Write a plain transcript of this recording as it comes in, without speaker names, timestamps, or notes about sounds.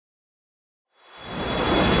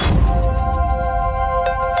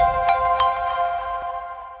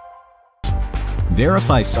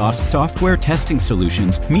Verifysoft software testing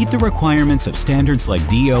solutions meet the requirements of standards like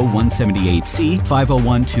DO 178C,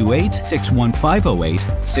 50128, 61508,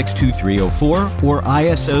 62304, or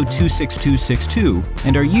ISO 26262,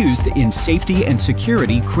 and are used in safety and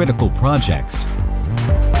security critical projects.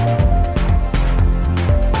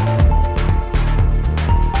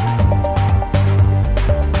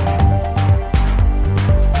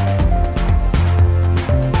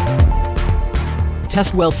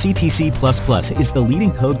 Testwell CTC++ is the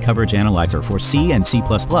leading code coverage analyzer for C and C++.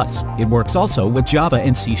 It works also with Java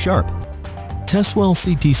and C#. Testwell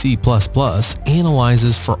CTC++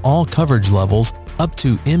 analyzes for all coverage levels up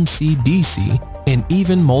to MCDC and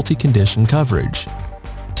even multi-condition coverage.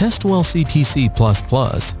 Testwell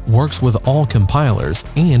CTC++ works with all compilers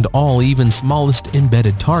and all even smallest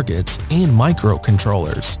embedded targets and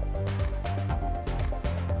microcontrollers.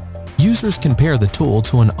 Users can pair the tool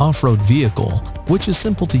to an off-road vehicle, which is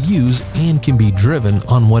simple to use and can be driven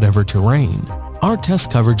on whatever terrain. Our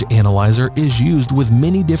test coverage analyzer is used with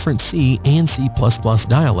many different C and C++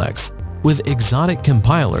 dialects, with exotic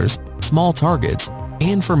compilers, small targets,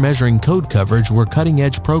 and for measuring code coverage where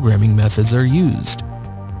cutting-edge programming methods are used.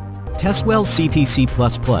 Testwell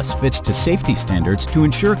CTC++ fits to safety standards to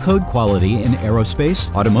ensure code quality in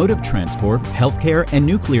aerospace, automotive transport, healthcare, and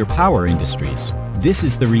nuclear power industries. This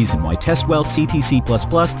is the reason why Testwell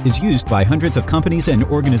CTC++ is used by hundreds of companies and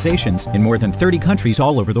organizations in more than 30 countries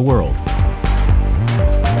all over the world.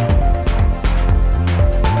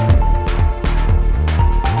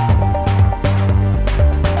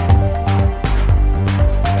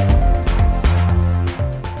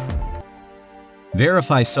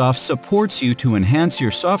 Verifysoft supports you to enhance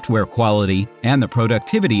your software quality and the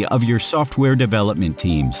productivity of your software development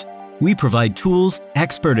teams. We provide tools,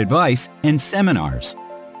 expert advice, and seminars.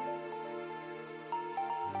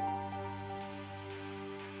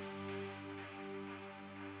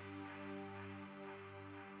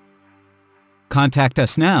 Contact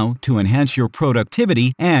us now to enhance your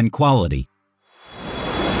productivity and quality.